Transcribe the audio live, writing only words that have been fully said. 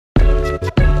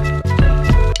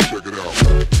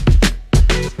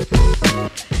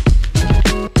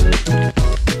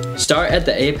Start at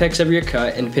the apex of your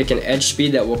cut and pick an edge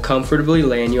speed that will comfortably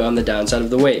land you on the downside of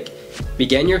the wake.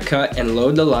 Begin your cut and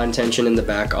load the line tension in the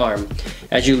back arm.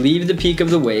 As you leave the peak of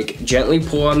the wake, gently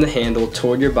pull on the handle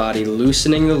toward your body,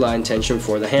 loosening the line tension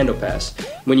for the handle pass.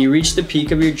 When you reach the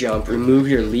peak of your jump, remove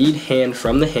your lead hand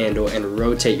from the handle and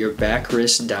rotate your back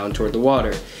wrist down toward the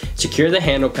water. Secure the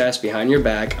handle pass behind your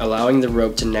back, allowing the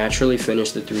rope to naturally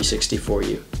finish the 360 for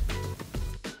you.